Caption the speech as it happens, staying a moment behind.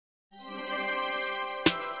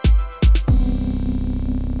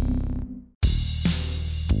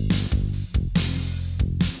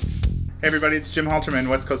Hey everybody, it's Jim Halterman,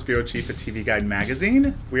 West Coast Bureau Chief at TV Guide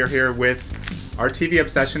Magazine. We are here with our TV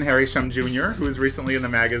obsession, Harry Shum Jr., who was recently in the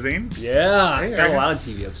magazine. Yeah, I got a lot of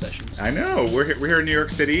TV obsessions. I know. We're here in New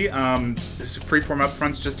York City. This Freeform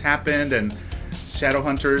Upfronts just happened, and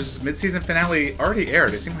Shadowhunters mid-season finale already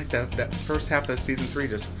aired. It seemed like that first half of season 3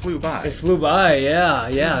 just flew by. It flew by, yeah.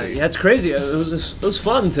 It's crazy. It was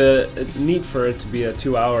fun neat for it to be a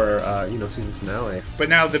 2-hour, season finale. But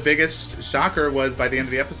now the biggest shocker was by the end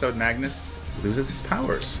of the episode, Magnus loses his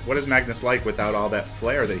powers. What is Magnus like without all that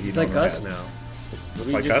flair that he He's like us has? now.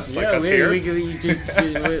 Just like us here?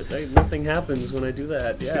 Nothing happens when I do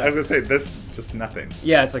that, yeah. I was going to say, this, just nothing.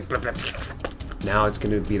 Yeah, it's like... Blah, blah, blah. Now it's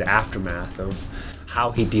going to be the aftermath of how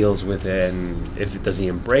he deals with it, and does he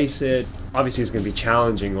embrace it? Obviously, it's going to be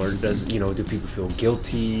challenging, or do people feel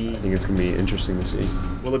guilty? I think it's going to be interesting to see.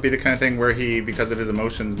 Will it be the kind of thing where he, because of his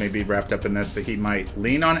emotions, may be wrapped up in this, that he might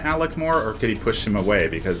lean on Alec more, or could he push him away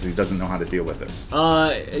because he doesn't know how to deal with this?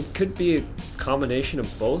 It could be a combination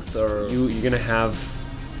of both, or you're going to have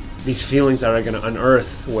these feelings that are going to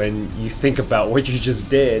unearth when you think about what you just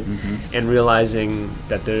did, and realizing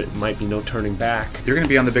that there might be no turning back. You're going to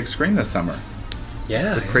be on the big screen this summer.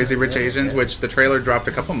 Yeah. With Crazy Rich Asians, which the trailer dropped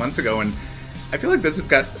a couple months ago, and I feel like this has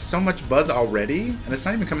got so much buzz already, and it's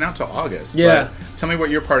not even coming out till August. Yeah. But tell me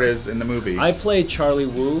what your part is in the movie. I play Charlie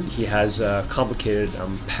Wu. He has a complicated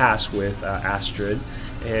past with Astrid,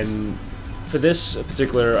 and for this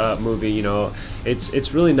particular movie,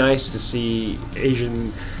 it's really nice to see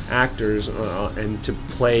Asian actors and to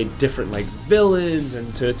play different villains,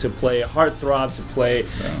 and to play heartthrob, to play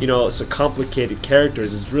so complicated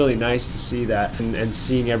characters. It's really nice to see that, and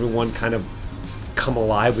seeing everyone kind of come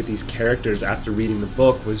alive with these characters after reading the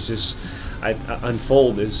book was just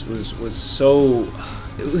unfold was so.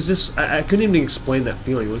 It was just I couldn't even explain that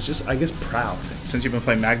feeling. It was just, I guess, proud. Since you've been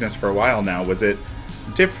playing Magnus for a while now, was it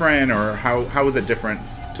different, or how was it different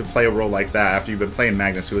to play a role like that after you've been playing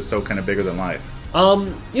Magnus, who is so kind of bigger than life?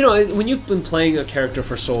 When you've been playing a character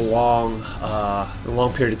for so long, a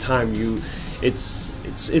long period of time,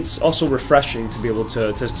 it's also refreshing to be able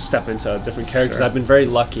to step into different characters. Sure. I've been very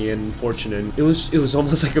lucky and fortunate. It was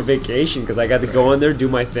almost like a vacation, because I got to go in there, do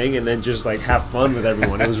my thing, and then just have fun with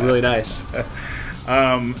everyone. It was really nice.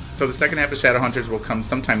 So the second half of Shadowhunters will come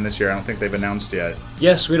sometime this year. I don't think they've announced yet.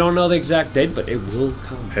 Yes, we don't know the exact date, but it will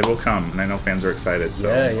come. It will come, and I know fans are excited. So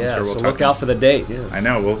yeah. I'm sure so look out for the date. Yeah. I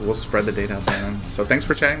know. We'll spread the date out there. So thanks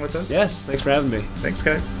for chatting with us. Yes, thanks for having me. Thanks,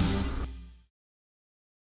 guys.